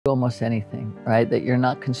almost anything, right? That you're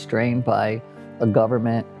not constrained by a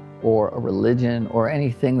government or a religion or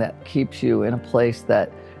anything that keeps you in a place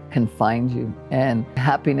that confines you. And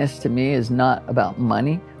happiness to me is not about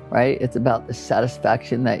money, right? It's about the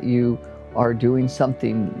satisfaction that you are doing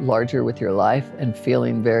something larger with your life and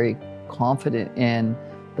feeling very confident in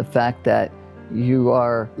the fact that you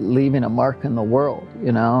are leaving a mark in the world,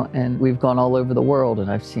 you know? And we've gone all over the world and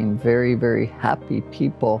I've seen very, very happy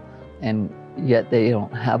people, and yet they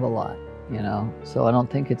don't have a lot, you know? So I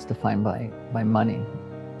don't think it's defined by money.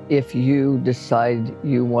 If you decide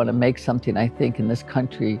you want to make something, I think in this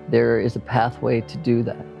country, there is a pathway to do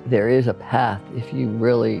that. There is a path if you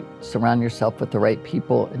really surround yourself with the right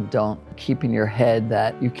people and don't keep in your head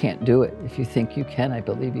that you can't do it. If you think you can, I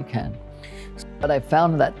believe you can. But I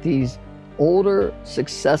found that these older,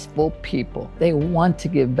 successful people, they want to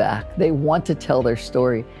give back. They want to tell their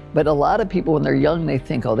story. But a lot of people, when they're young, they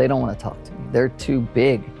think, oh, they don't want to talk to me. They're too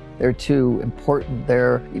big. They're too important.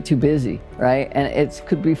 They're too busy, right? And it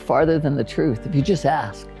could be farther than the truth. If you just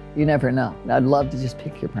ask, you never know. And I'd love to just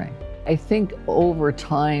pick your brain. I think over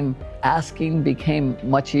time, asking became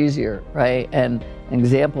much easier, right? And an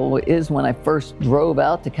example is when I first drove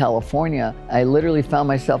out to California, I literally found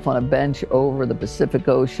myself on a bench over the Pacific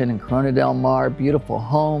Ocean in Corona del Mar, beautiful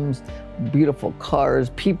homes, beautiful cars,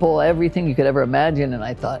 people, everything you could ever imagine. And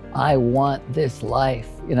I thought, I want this life,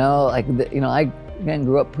 you know, like, I again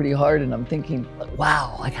grew up pretty hard, and I'm thinking,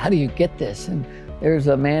 wow, like, how do you get this? And there's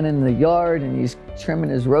a man in the yard and he's trimming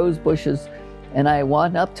his rose bushes. And I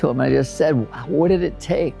went up to him and I just said, what did it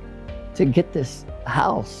take to get this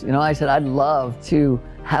house? You know, I said, I'd love to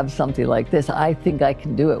have something like this. I think I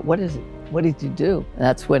can do it. What is it? What did you do? And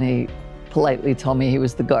that's when he politely told me he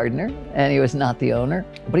was the gardener and he was not the owner.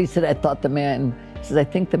 But he said, he says, I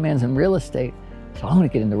think the man's in real estate. So I want to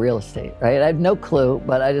get into real estate, right? I had no clue,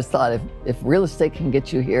 but I just thought if real estate can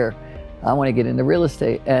get you here, I want to get into real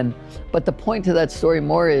estate. But the point to that story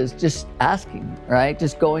more is just asking, right?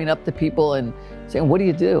 Just going up to people and saying, what do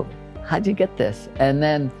you do? How'd you get this? And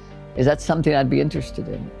then, is that something I'd be interested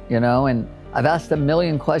in, you know? And I've asked a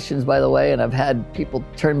million questions, by the way, and I've had people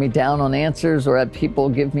turn me down on answers, or had people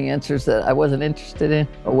give me answers that I wasn't interested in,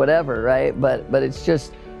 or whatever, right? But it's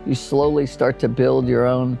just, you slowly start to build your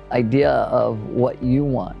own idea of what you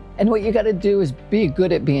want. And what you got to do is be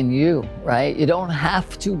good at being you, right? You don't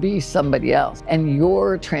have to be somebody else. And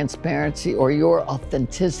your transparency, or your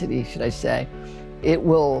authenticity, should I say, it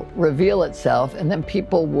will reveal itself, and then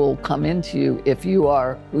people will come into you if you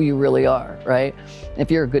are who you really are, right?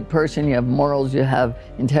 If you're a good person, you have morals, you have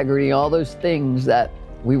integrity, all those things that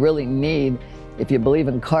we really need. If you believe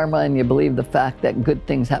in karma and you believe the fact that good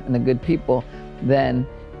things happen to good people, then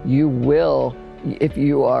you will, if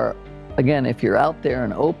you are, again, if you're out there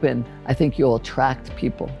and open, I think you'll attract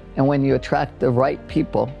people. And when you attract the right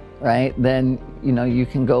people, right, then, you know, you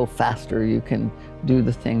can go faster. You can do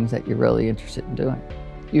the things that you're really interested in doing.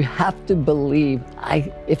 You have to believe,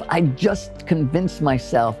 if I just convince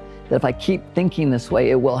myself that if I keep thinking this way,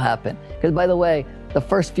 it will happen. Because by the way, the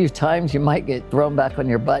first few times you might get thrown back on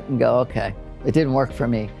your butt and go, okay, it didn't work for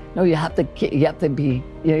me. No, you have to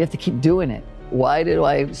keep doing it. Why do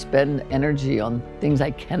I spend energy on things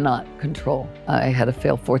I cannot control? I had to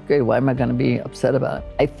fail 4th grade. Why am I going to be upset about it?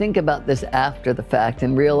 I think about this after the fact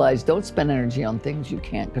and realize, don't spend energy on things you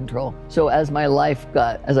can't control. So as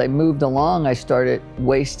I moved along, I started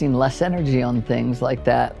wasting less energy on things like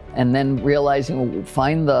that, and then realizing,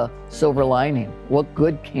 find the silver lining. What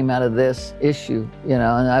good came out of this issue? You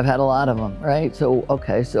know, and I've had a lot of them, right? So,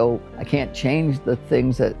 okay, so I can't change the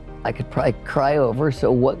things that I could probably cry over.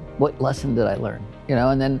 So what lesson did I learn? You know,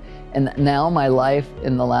 and now my life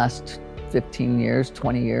in the last 15 years,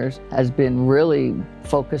 20 years has been really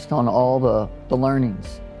focused on all the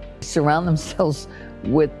learnings. Surround themselves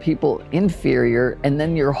with people inferior, and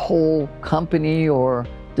then your whole company or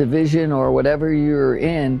division or whatever you're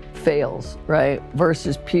in fails, right?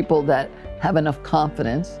 Versus people that have enough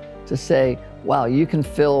confidence to say, wow, you can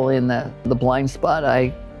fill in the blind spot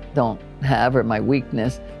I don't have, or my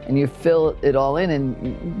weakness, and you fill it all in,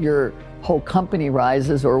 and your whole company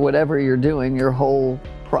rises, or whatever you're doing, your whole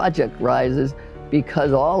project rises,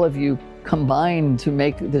 because all of you combine to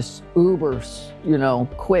make this uber, you know,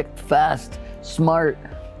 quick, fast, smart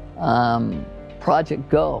project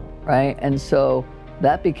go, right? And so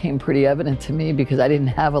that became pretty evident to me, because I didn't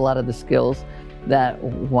have a lot of the skills. That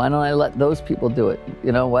why don't I let those people do it?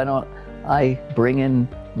 You know, why don't I bring in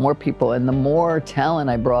more people? And the more talent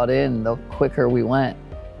I brought in, the quicker we went,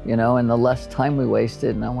 you know, and the less time we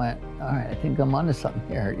wasted. And I went, all right, I think I'm onto something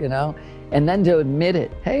here, you know? And then to admit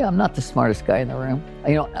it, hey, I'm not the smartest guy in the room.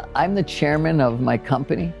 You know, I'm the chairman of my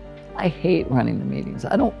company, I hate running the meetings.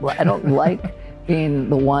 I don't like being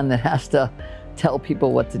the one that has to tell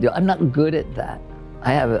people what to do. I'm not good at that.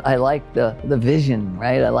 I like the vision,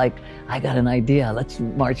 right? I got an idea, let's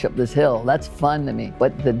march up this hill. That's fun to me.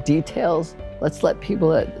 But the details, let's let people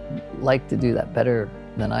that like to do that better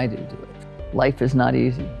than I do it. Life is not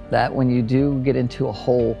easy. That when you do get into a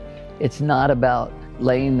hole, it's not about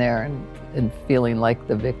laying there and feeling like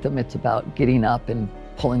the victim. It's about getting up and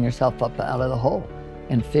pulling yourself up out of the hole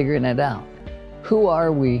and figuring it out. Who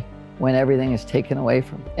are we when everything is taken away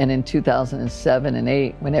from? And in 2007 and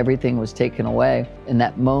 8, when everything was taken away, in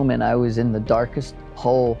that moment I was in the darkest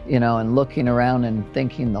hole, and looking around and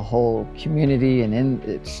thinking the whole community and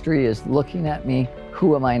industry is looking at me.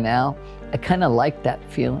 Who am I now? I kind of like that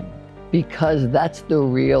feeling, because that's the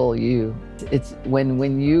real you. It's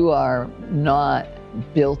when you are not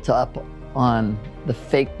built up on the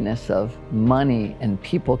fakeness of money and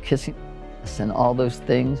people kissing us and all those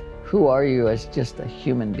things. Who are you as just a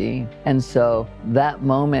human being? And so that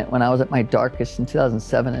moment when I was at my darkest in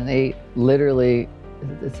 2007 and 8, literally,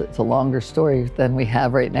 it's a longer story than we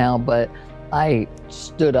have right now, but I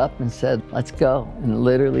stood up and said, let's go, and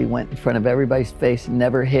literally went in front of everybody's face and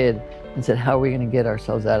never hid and said, how are we going to get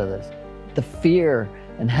ourselves out of this? The fear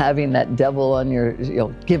and having that devil on your,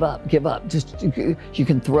 give up, just, you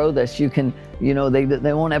can throw this, you can,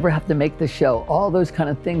 they won't ever have to make the show. All those kind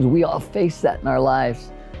of things, we all face that in our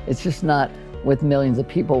lives. It's just not with millions of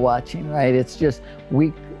people watching, right? It's just,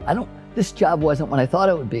 this job wasn't what I thought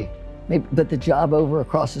it would be. Maybe, but the job over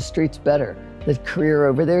across the street's better. The career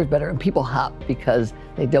over there is better. And people hop because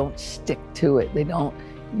they don't stick to it. They don't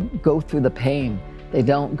go through the pain. They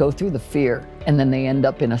don't go through the fear. And then they end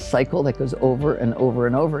up in a cycle that goes over and over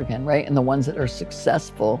and over again, right? And the ones that are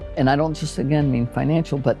successful, and I don't just, again, mean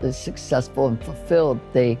financial, but the successful and fulfilled,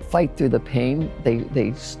 they fight through the pain.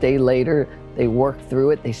 They stay later. They work through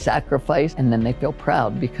it, they sacrifice, and then they feel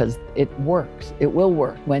proud because it works. It will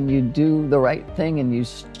work when you do the right thing and you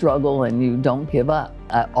struggle and you don't give up.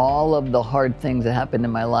 All of the hard things that happened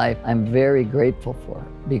in my life, I'm very grateful for,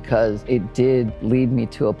 because it did lead me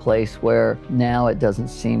to a place where now it doesn't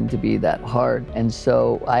seem to be that hard. And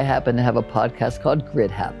so I happen to have a podcast called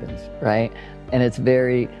Grit Happens, right? And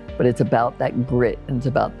but it's about that grit, and it's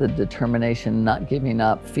about the determination, not giving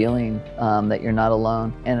up, feeling that you're not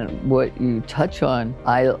alone. And what you touch on,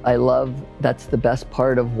 I love, that's the best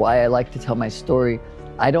part of why I like to tell my story.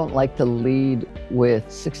 I don't like to lead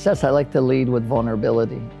with success, I like to lead with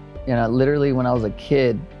vulnerability. Literally when I was a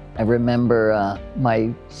kid, I remember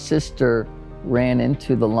my sister ran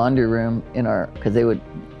into the laundry room because they would,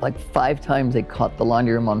 like 5 times they caught the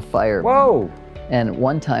laundry room on fire. Whoa! And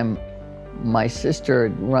one time, my sister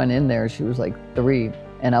had run in there, she was like 3,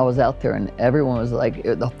 and I was out there and everyone was like,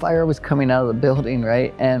 the fire was coming out of the building,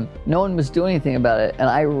 right? And no one was doing anything about it. And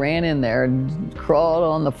I ran in there and crawled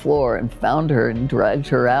on the floor and found her and dragged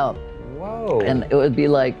her out. Whoa. And it would be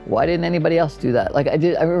like, why didn't anybody else do that? Like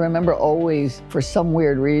I remember always, for some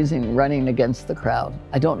weird reason, running against the crowd.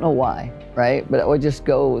 I don't know why, right? But I would just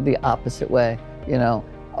go the opposite way,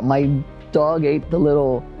 My dog ate the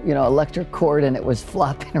little, electric cord, and it was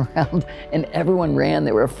flopping around, and everyone ran.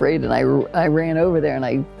 They were afraid, and I ran over there and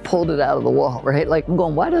I pulled it out of the wall, right? Like, I'm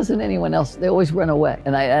going, why doesn't anyone else? They always run away.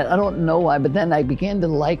 And I don't know why, but then I began to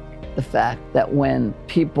like the fact that when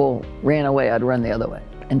people ran away, I'd run the other way.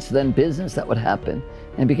 And so then business, that would happen.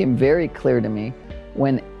 And it became very clear to me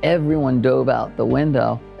when everyone dove out the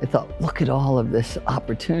window, I thought, look at all of this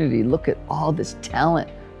opportunity. Look at all this talent.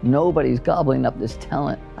 Nobody's gobbling up this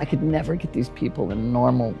talent. I could never get these people in a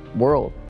normal world.